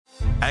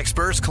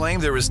Experts claim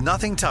there is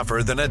nothing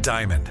tougher than a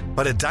diamond.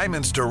 But at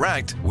Diamonds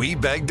Direct, we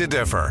beg to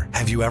differ.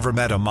 Have you ever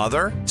met a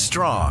mother?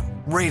 Strong,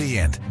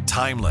 radiant,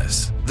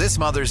 timeless. This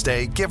Mother's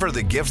Day, give her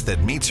the gift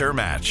that meets her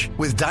match.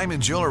 With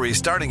diamond jewelry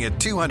starting at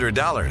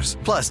 $200.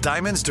 Plus,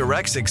 Diamonds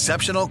Direct's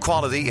exceptional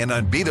quality and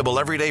unbeatable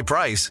everyday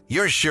price,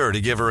 you're sure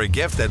to give her a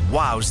gift that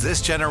wows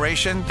this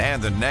generation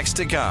and the next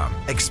to come.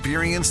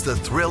 Experience the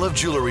thrill of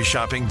jewelry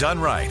shopping done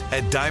right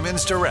at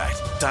Diamonds Direct.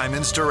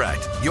 Diamonds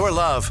Direct. Your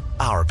love,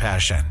 our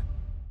passion.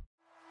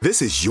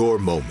 This is your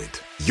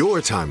moment, your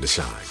time to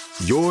shine,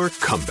 your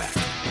comeback.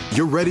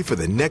 You're ready for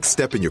the next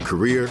step in your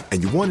career,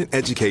 and you want an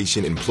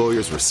education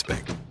employers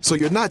respect. So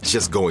you're not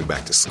just going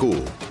back to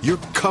school, you're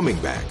coming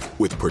back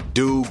with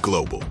Purdue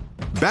Global.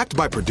 Backed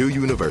by Purdue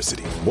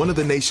University, one of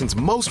the nation's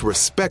most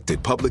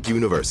respected public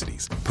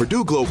universities,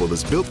 Purdue Global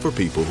is built for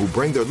people who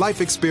bring their life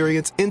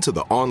experience into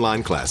the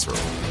online classroom.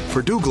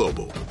 Purdue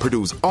Global,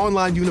 Purdue's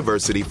online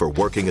university for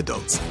working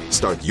adults.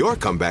 Start your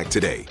comeback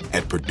today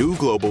at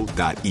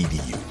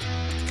purdueglobal.edu.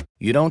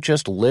 You don't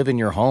just live in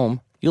your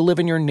home, you live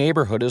in your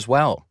neighborhood as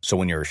well. So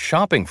when you're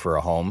shopping for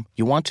a home,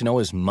 you want to know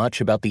as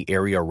much about the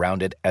area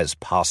around it as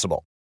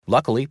possible.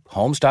 Luckily,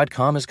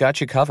 Homes.com has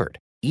got you covered.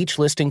 Each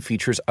listing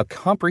features a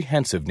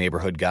comprehensive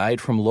neighborhood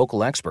guide from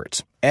local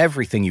experts.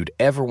 Everything you'd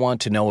ever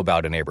want to know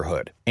about a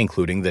neighborhood,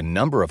 including the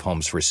number of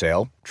homes for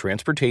sale,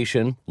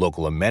 transportation,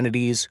 local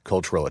amenities,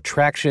 cultural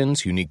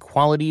attractions, unique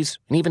qualities,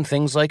 and even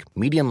things like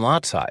median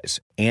lot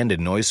size and a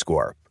noise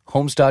score.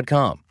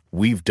 Homes.com.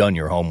 We've done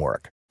your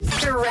homework.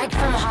 Direct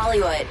from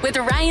Hollywood with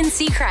Ryan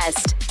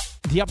Seacrest.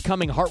 The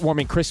upcoming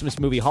heartwarming Christmas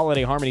movie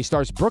Holiday Harmony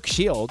stars Brooke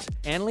Shields,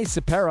 Annalise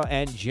Sapero,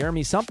 and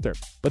Jeremy Sumpter.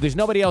 But there's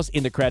nobody else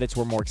in the credits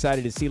we're more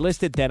excited to see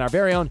listed than our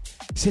very own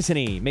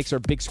Sisanie makes her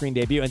big screen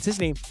debut. And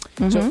Sisanie,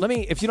 so let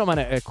me, if you don't mind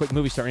a quick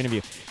movie star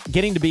interview,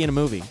 getting to be in a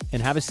movie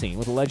and have a scene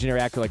with a legendary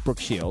actor like Brooke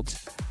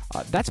Shields,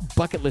 that's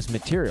bucket list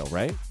material,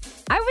 right?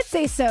 I would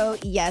say so,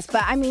 yes.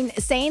 But I mean,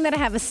 saying that I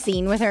have a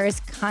scene with her is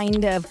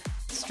kind of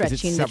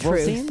stretching the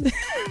truth. Scenes?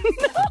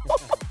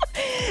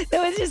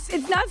 No,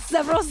 it's not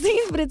several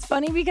scenes, but it's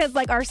funny because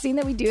like our scene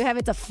that we do have,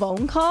 it's a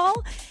phone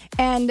call,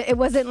 and it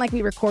wasn't like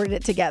we recorded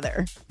it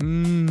together.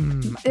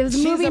 It was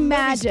movie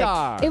magic.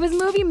 It was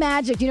movie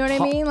magic. You know what I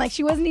mean? Like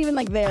she wasn't even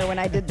like there when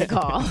I did the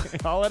call.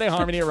 Holiday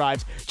Harmony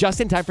arrives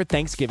just in time for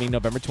Thanksgiving,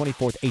 November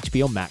 24th,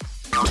 HBO Max.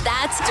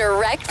 That's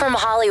Direct from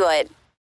Hollywood.